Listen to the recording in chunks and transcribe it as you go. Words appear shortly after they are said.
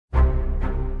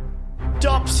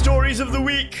Top stories of the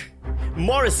week.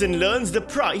 Morrison learns the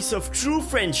price of true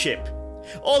friendship.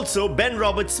 Also, Ben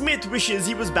Roberts-Smith wishes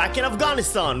he was back in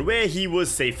Afghanistan where he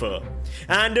was safer.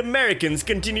 And Americans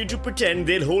continue to pretend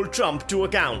they'll hold Trump to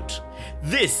account.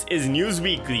 This is News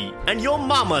Weekly, and your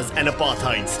mama's an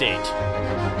apartheid state.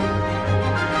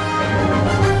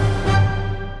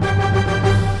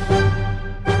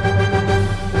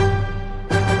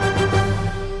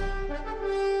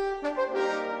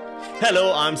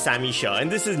 Hello, I'm Sammy Shah,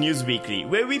 and this is News Weekly,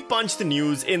 where we punch the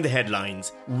news in the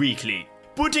headlines weekly.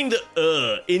 Putting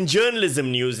the in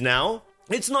journalism news now,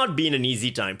 it's not been an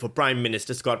easy time for Prime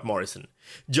Minister Scott Morrison.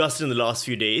 Just in the last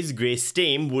few days, Grace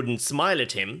Tame wouldn't smile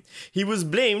at him. He was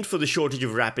blamed for the shortage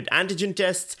of rapid antigen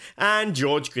tests, and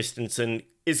George Christensen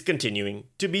is continuing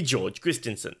to be George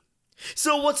Christensen.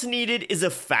 So what's needed is a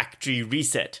factory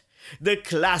reset. The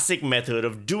classic method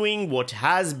of doing what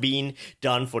has been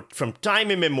done from time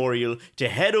immemorial, to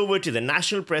head over to the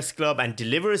National Press Club and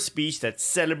deliver a speech that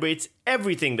celebrates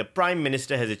everything the Prime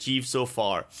Minister has achieved so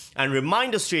far and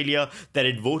remind Australia that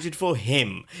it voted for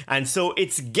him and so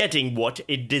it's getting what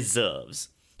it deserves.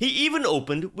 He even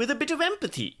opened with a bit of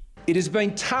empathy. It has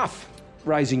been tough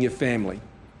raising your family,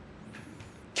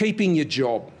 keeping your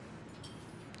job,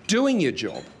 doing your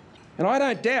job, and I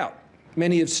don't doubt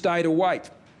many have stayed awake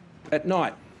at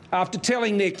night after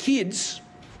telling their kids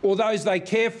or those they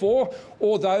care for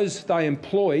or those they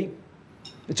employ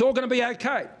it's all going to be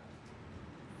okay,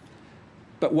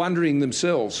 but wondering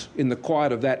themselves in the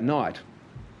quiet of that night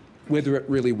whether it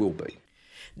really will be.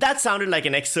 That sounded like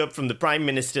an excerpt from the Prime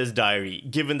Minister's diary,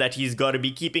 given that he's got to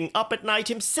be keeping up at night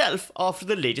himself after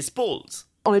the latest polls.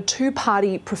 On a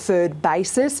two-party preferred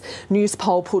basis,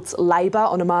 Newspoll puts Labor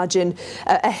on a margin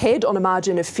ahead on a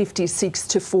margin of 56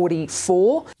 to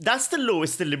 44. That's the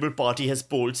lowest the Liberal Party has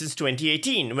polled since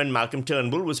 2018, when Malcolm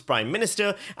Turnbull was Prime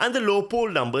Minister, and the low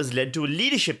poll numbers led to a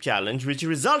leadership challenge which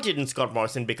resulted in Scott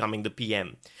Morrison becoming the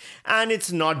PM. And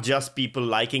it's not just people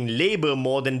liking Labor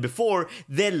more than before,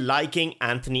 they're liking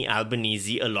Anthony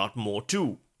Albanese a lot more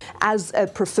too. As a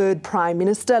preferred Prime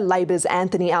Minister, Labor's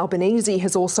Anthony Albanese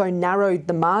has also narrowed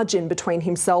the margin between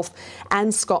himself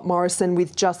and Scott Morrison,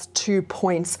 with just 2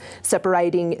 points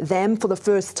separating them for the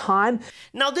first time.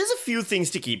 Now, there's a few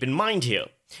things to keep in mind here.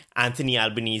 Anthony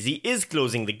Albanese is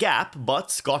closing the gap,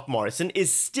 but Scott Morrison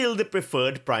is still the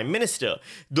preferred Prime Minister,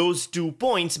 those 2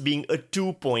 points being a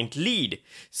 2-point lead.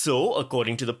 So,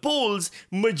 according to the polls,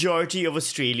 majority of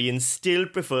Australians still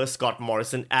prefer Scott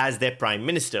Morrison as their Prime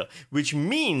Minister, which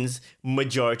means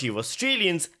majority of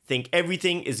Australians think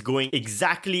everything is going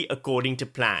exactly according to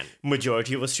plan.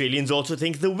 Majority of Australians also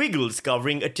think The Wiggles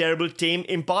covering a terrible Tame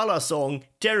Impala song,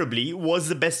 Terribly, was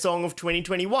the best song of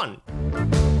 2021.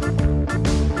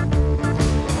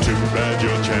 Bad,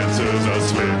 your chances are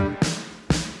slim.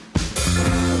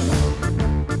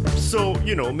 So,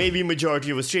 maybe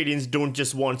majority of Australians don't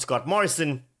just want Scott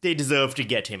Morrison, they deserve to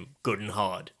get him good and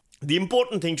hard. The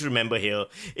important thing to remember here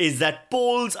is that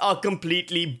polls are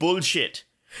completely bullshit.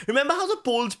 Remember how the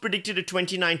polls predicted a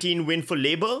 2019 win for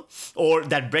Labour? Or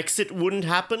that Brexit wouldn't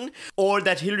happen? Or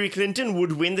that Hillary Clinton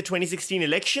would win the 2016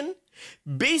 election?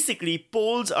 Basically,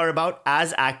 polls are about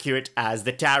as accurate as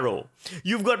the tarot.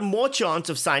 You've got more chance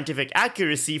of scientific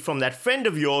accuracy from that friend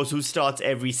of yours who starts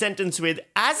every sentence with,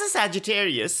 "As a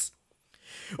Sagittarius."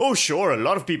 Oh sure, a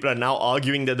lot of people are now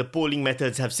arguing that the polling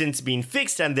methods have since been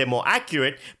fixed and they're more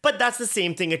accurate, but that's the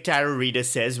same thing a tarot reader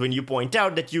says when you point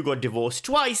out that you got divorced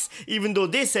twice, even though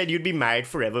they said you'd be married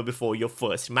forever before your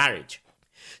first marriage.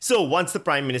 So, once the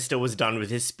Prime Minister was done with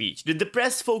his speech, did the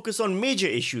press focus on major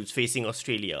issues facing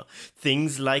Australia?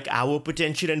 Things like our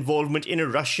potential involvement in a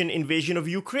Russian invasion of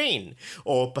Ukraine,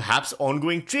 or perhaps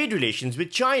ongoing trade relations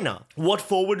with China? What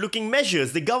forward-looking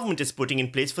measures the government is putting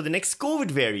in place for the next COVID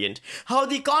variant? How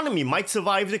the economy might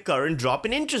survive the current drop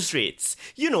in interest rates?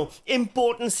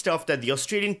 Important stuff that the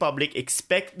Australian public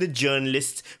expect the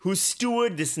journalists who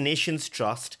steward this nation's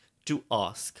trust to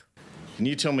ask. Can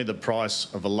you tell me the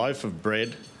price of a loaf of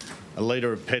bread, a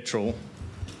litre of petrol,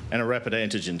 and a rapid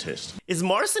antigen test? Is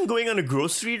Morrison going on a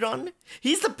grocery run?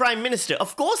 He's the Prime Minister.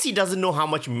 Of course he doesn't know how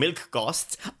much milk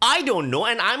costs. I don't know,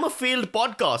 and I'm a failed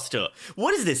podcaster.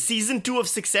 What is this, season 2 of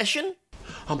Succession?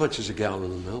 How much is a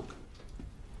gallon of milk?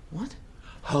 What?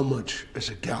 How much is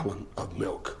a gallon of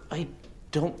milk? I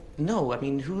don't know. I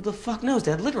mean, who the fuck knows,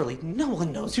 Dad? Literally, no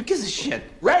one knows. Who gives a shit?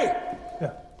 Ray!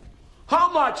 Yeah. How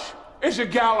much is a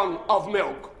gallon of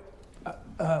milk?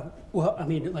 Well, I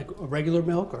mean, like regular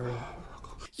milk or...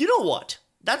 You know what?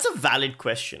 That's a valid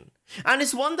question. And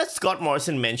it's one that Scott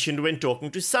Morrison mentioned when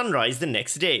talking to Sunrise the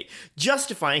next day,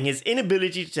 justifying his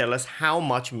inability to tell us how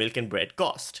much milk and bread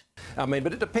cost. I mean,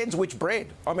 but it depends which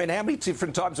bread. I mean, how many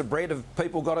different types of bread have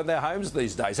people got in their homes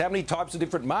these days? How many types of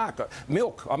different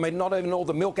milk? I mean, not even all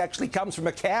the milk actually comes from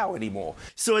a cow anymore.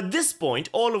 So at this point,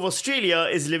 all of Australia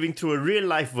is living through a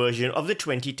real-life version of the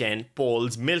 2010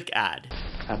 Paul's Milk ad.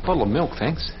 A bottle of milk,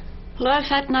 thanks. Low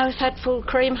fat, no fat, full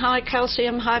cream, high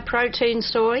calcium, high protein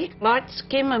soy, light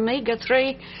skim,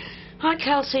 omega-3, high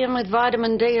calcium with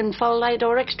vitamin D and folate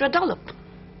or extra dollop.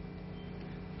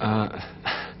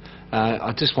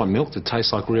 I just want milk that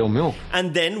tastes like real milk.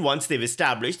 And then, once they've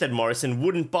established that Morrison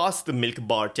wouldn't pass the milk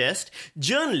bar test,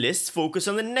 journalists focus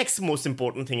on the next most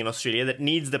important thing in Australia that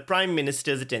needs the Prime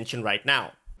Minister's attention right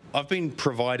now. I've been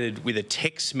provided with a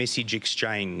text message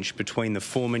exchange between the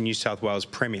former New South Wales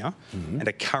Premier and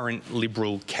a current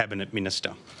Liberal Cabinet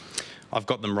Minister. I've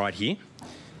got them right here.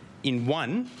 In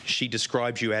one, she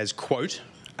describes you as, quote,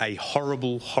 a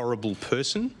horrible, horrible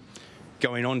person,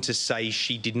 going on to say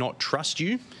she did not trust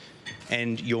you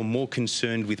and you're more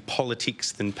concerned with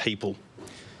politics than people.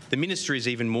 The Minister is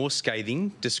even more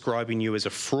scathing, describing you as a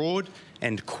fraud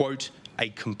and, quote, a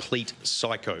complete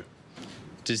psycho.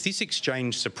 Does this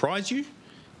exchange surprise you?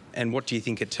 And what do you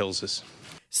think it tells us?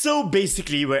 So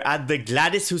basically, we're at the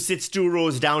Gladys who sits 2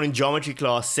 rows down in geometry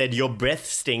class said your breath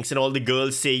stinks and all the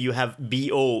girls say you have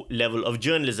BO level of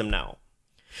journalism now.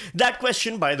 That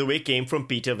question, by the way, came from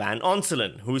Peter Van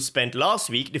Onselen, who spent last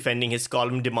week defending his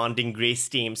column demanding Grace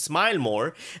Tame smile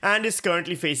more and is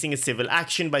currently facing a civil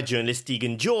action by journalist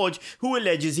Tegan George, who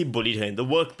alleges he bullied her in the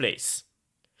workplace.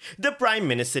 The Prime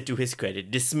Minister, to his credit,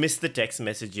 dismissed the text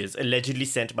messages allegedly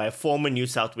sent by a former New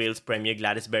South Wales Premier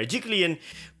Gladys Berejiklian,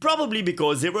 probably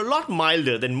because they were a lot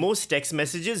milder than most text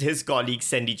messages his colleagues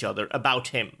send each other about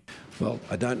him. Well,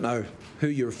 I don't know who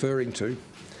you're referring to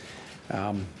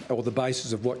or the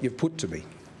basis of what you've put to me,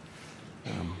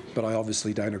 but I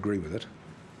obviously don't agree with it,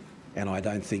 and I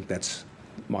don't think that's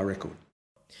my record.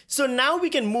 So now we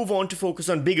can move on to focus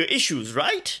on bigger issues,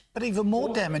 right? But even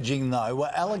more damaging, though,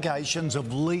 were allegations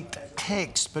of leaked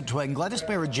text between Gladys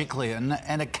Berejiklian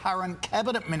and a current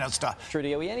Cabinet Minister.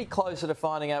 Trudy, are we any closer to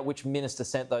finding out which minister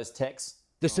sent those texts?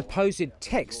 The supposed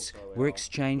texts were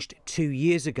exchanged 2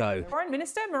 years ago. Foreign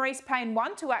Minister Marise Payne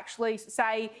won to actually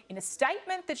say in a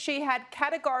statement that she had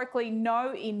categorically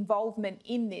no involvement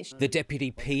in this. The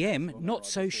Deputy PM not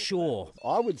so sure.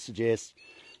 I would suggest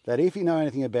that if you know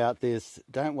anything about this,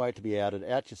 don't wait to be outed.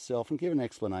 Out yourself and give an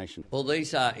explanation. Well,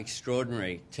 these are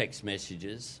extraordinary text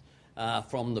messages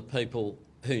from the people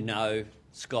who know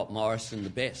Scott Morrison the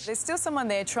best. There's still someone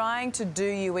there trying to do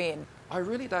you in. I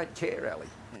really don't care, Ali.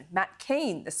 Matt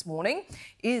Keane this morning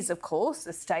is, of course,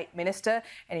 the State Minister,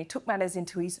 and he took matters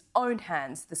into his own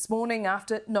hands this morning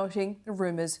after noting the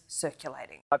rumours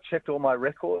circulating. I've checked all my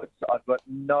records. I've got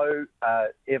no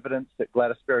evidence that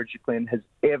Gladys Berejiklian has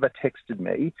ever texted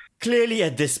me. Clearly,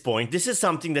 at this point, this is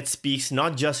something that speaks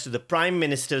not just to the Prime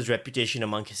Minister's reputation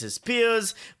amongst his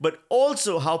peers, but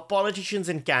also how politicians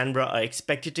in Canberra are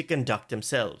expected to conduct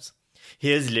themselves.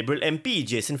 Here's Liberal MP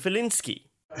Jason Falinski.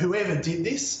 Whoever did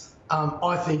this,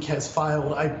 I think has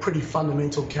failed a pretty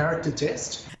fundamental character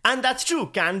test. And that's true.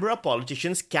 Canberra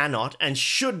politicians cannot and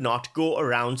should not go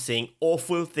around saying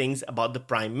awful things about the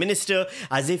Prime Minister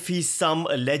as if he's some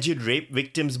alleged rape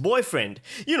victim's boyfriend.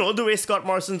 You know, the way Scott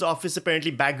Morrison's office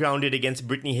apparently backgrounded against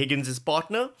Brittany Higgins'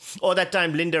 partner, or that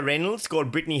time Linda Reynolds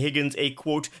called Brittany Higgins a,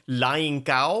 quote, lying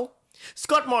cow.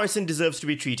 Scott Morrison deserves to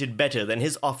be treated better than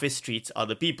his office treats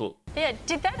other people. Yeah,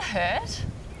 did that hurt?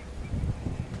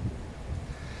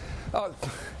 Oh,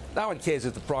 no one cares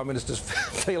if the Prime Minister's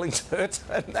feelings hurt,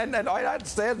 and I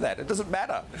understand that. It doesn't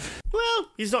matter. Well,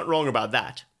 he's not wrong about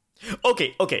that.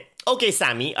 Okay,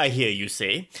 Sammy, I hear you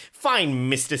say. Fine,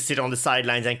 Mr. Sit on the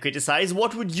sidelines and criticize.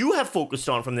 What would you have focused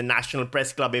on from the National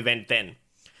Press Club event then?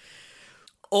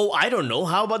 Oh, I don't know.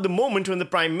 How about the moment when the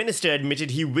Prime Minister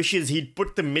admitted he wishes he'd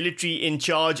put the military in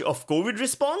charge of COVID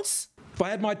response? If I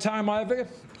had my time over,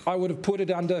 I would have put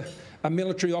it under a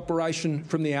military operation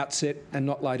from the outset and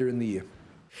not later in the year.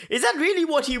 Is that really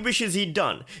what he wishes he'd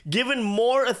done? Given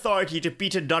more authority to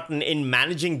Peter Dutton in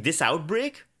managing this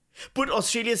outbreak? Put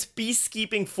Australia's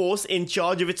peacekeeping force in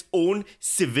charge of its own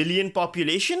civilian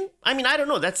population? I mean, I don't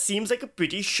know, that seems like a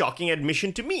pretty shocking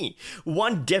admission to me.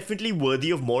 One definitely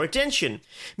worthy of more attention.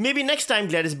 Maybe next time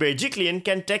Gladys Berejiklian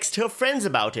can text her friends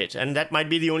about it, and that might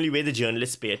be the only way the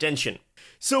journalists pay attention.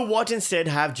 So what instead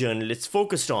have journalists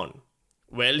focused on?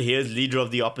 Well, here's Leader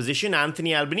of the Opposition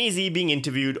Anthony Albanese being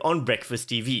interviewed on Breakfast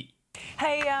TV.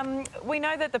 Hey, we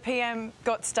know that the PM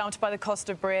got stumped by the cost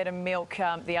of bread and milk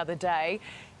the other day.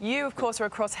 You, of course, are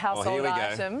across household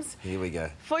items. Here we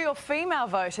go. For your female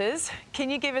voters, can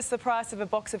you give us the price of a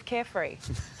box of Carefree?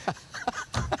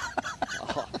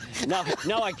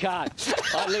 No, I can't.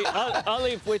 I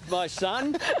live with my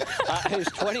son, who's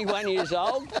 21 years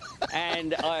old,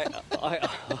 and I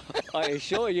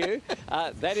assure you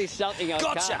that is something I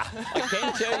can't. I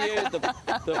can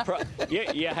tell you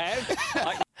you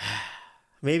have.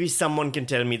 Maybe someone can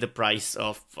tell me the price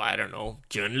of, I don't know,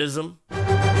 journalism?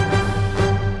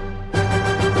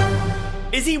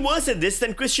 Is he worse at this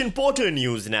than Christian Porter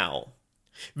news now?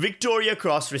 Victoria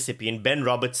Cross recipient Ben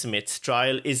Roberts-Smith's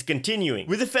trial is continuing,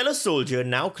 with a fellow soldier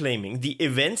now claiming the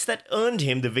events that earned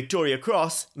him the Victoria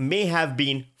Cross may have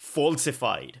been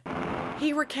falsified.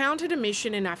 He recounted a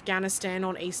mission in Afghanistan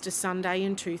on Easter Sunday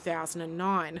in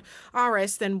 2009.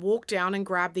 RS then walked down and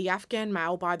grabbed the Afghan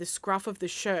male by the scruff of the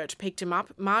shirt, picked him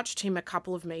up, marched him a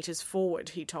couple of metres forward,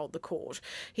 he told the court.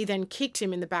 He then kicked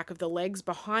him in the back of the legs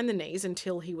behind the knees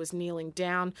until he was kneeling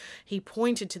down. He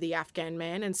pointed to the Afghan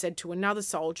man and said to another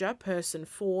soldier, person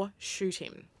 4, shoot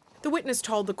him. The witness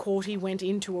told the court he went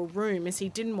into a room as he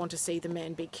didn't want to see the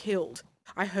man be killed.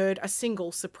 I heard a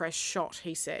single suppressed shot,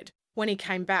 he said. When he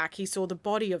came back, he saw the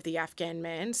body of the Afghan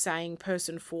man, saying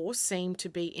person 4 seemed to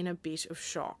be in a bit of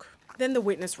shock. Then the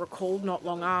witness recalled not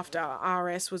long after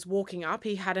RS was walking up,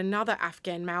 he had another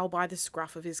Afghan male by the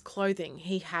scruff of his clothing.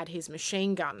 He had his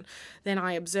machine gun. Then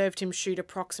I observed him shoot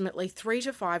approximately 3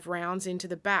 to 5 rounds into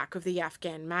the back of the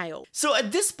Afghan male. So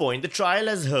at this point, the trial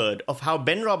has heard of how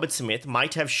Ben Roberts-Smith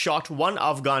might have shot one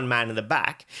Afghan man in the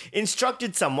back,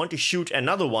 instructed someone to shoot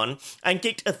another one, and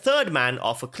kicked a third man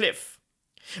off a cliff.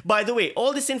 By the way,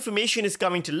 all this information is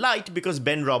coming to light because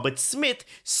Ben Roberts-Smith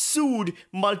sued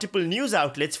multiple news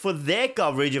outlets for their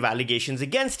coverage of allegations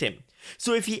against him.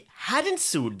 So if he hadn't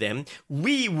sued them,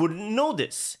 we wouldn't know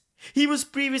this. He was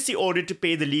previously ordered to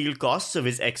pay the legal costs of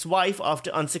his ex-wife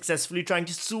after unsuccessfully trying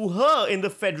to sue her in the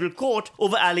federal court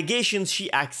over allegations she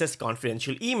accessed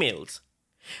confidential emails.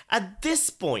 At this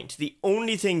point, the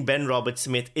only thing Ben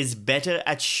Roberts-Smith is better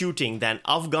at shooting than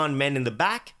Afghan men in the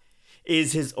back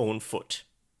is his own foot.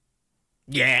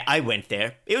 Yeah, I went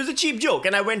there. It was a cheap joke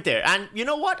and I went there. And you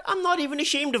know what? I'm not even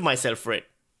ashamed of myself for it.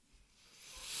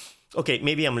 Okay,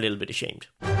 maybe I'm a little bit ashamed.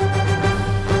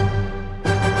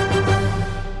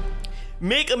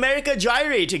 Make America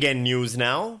gyrate again news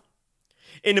now.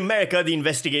 In America, the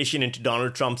investigation into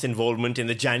Donald Trump's involvement in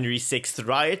the January 6th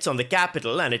riots on the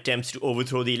Capitol and attempts to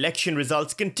overthrow the election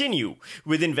results continue,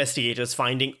 with investigators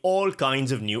finding all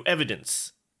kinds of new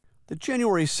evidence. The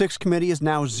January 6th committee is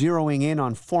now zeroing in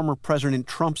on former President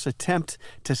Trump's attempt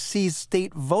to seize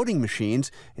state voting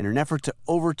machines in an effort to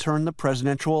overturn the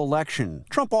presidential election.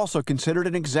 Trump also considered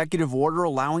an executive order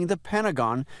allowing the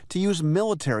Pentagon to use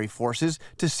military forces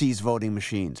to seize voting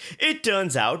machines. It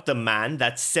turns out the man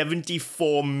that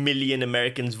 74 million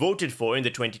Americans voted for in the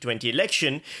 2020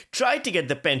 election tried to get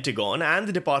the Pentagon and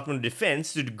the Department of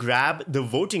Defense to grab the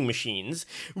voting machines,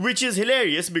 which is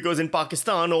hilarious because in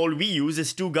Pakistan all we use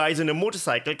is 2 guys on a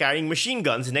motorcycle carrying machine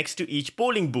guns next to each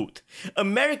polling booth.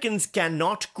 Americans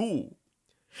cannot coup.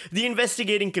 The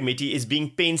investigating committee is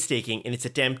being painstaking in its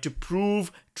attempt to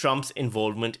prove Trump's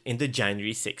involvement in the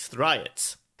January 6th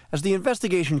riots. As the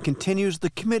investigation continues, the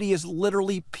committee is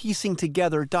literally piecing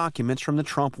together documents from the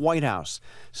Trump White House.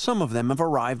 Some of them have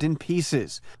arrived in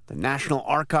pieces. The National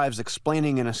Archives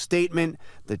explaining in a statement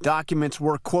the documents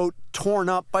were, quote, torn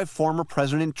up by former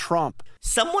President Trump.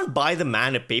 Someone buy the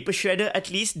man a paper shredder at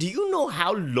least. Do you know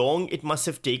how long it must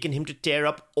have taken him to tear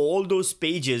up all those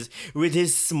pages with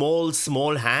his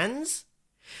small hands?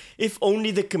 If only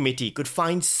the committee could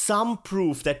find some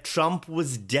proof that Trump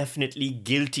was definitely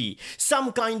guilty,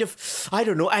 some kind of,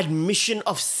 admission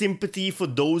of sympathy for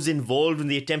those involved in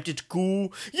the attempted coup.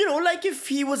 You know, like if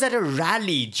he was at a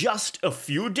rally just a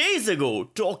few days ago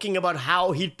talking about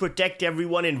how he'd protect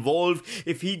everyone involved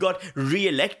if he got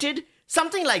re-elected.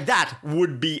 Something like that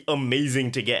would be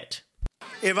amazing to get.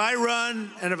 If I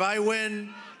run and if I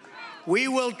win, we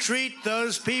will treat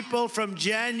those people from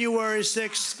January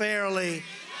 6th fairly.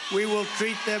 We will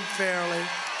treat them fairly.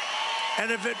 And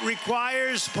if it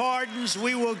requires pardons,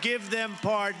 we will give them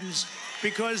pardons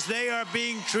because they are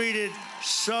being treated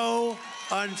so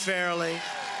unfairly.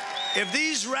 If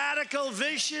these radical,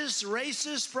 vicious,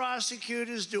 racist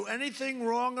prosecutors do anything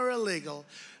wrong or illegal,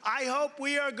 I hope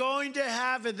we are going to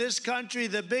have in this country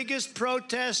the biggest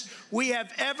protest we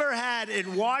have ever had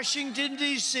in Washington,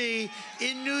 D.C.,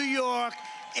 in New York,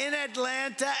 in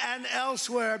Atlanta and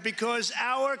elsewhere because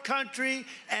our country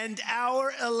and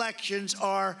our elections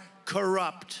are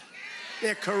corrupt.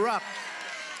 They're corrupt.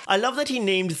 I love that he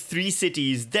named 3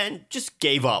 cities, then just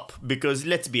gave up, because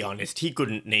let's be honest, he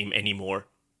couldn't name any more.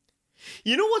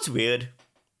 You know what's weird?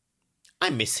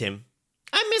 I miss him.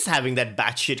 I miss having that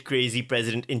batshit crazy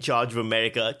president in charge of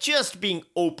America just being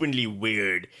openly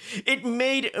weird. It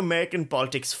made American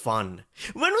politics fun.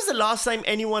 When was the last time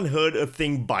anyone heard a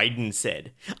thing Biden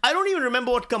said? I don't even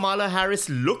remember what Kamala Harris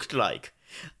looked like.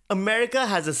 America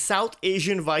has a South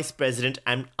Asian vice president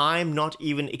and I'm not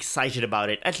even excited about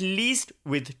it. At least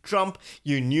with Trump,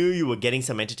 you knew you were getting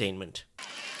some entertainment.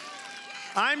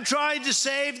 I'm trying to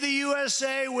save the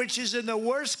USA, which is in the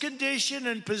worst condition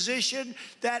and position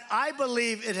that I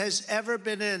believe it has ever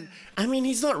been in. I mean,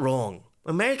 he's not wrong.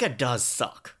 America does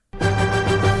suck.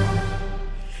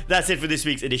 That's it for this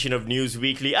week's edition of News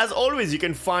Weekly. As always, you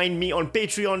can find me on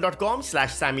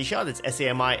patreon.com/Sammy Shah. That's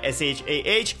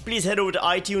SAMISHAH. Please head over to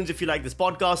iTunes if you like this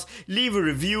podcast. Leave a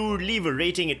review, leave a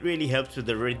rating. It really helps with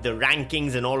the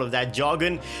rankings and all of that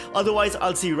jargon. Otherwise,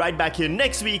 I'll see you right back here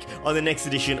next week on the next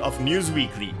edition of News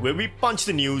Weekly, where we punch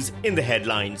the news in the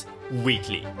headlines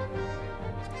weekly.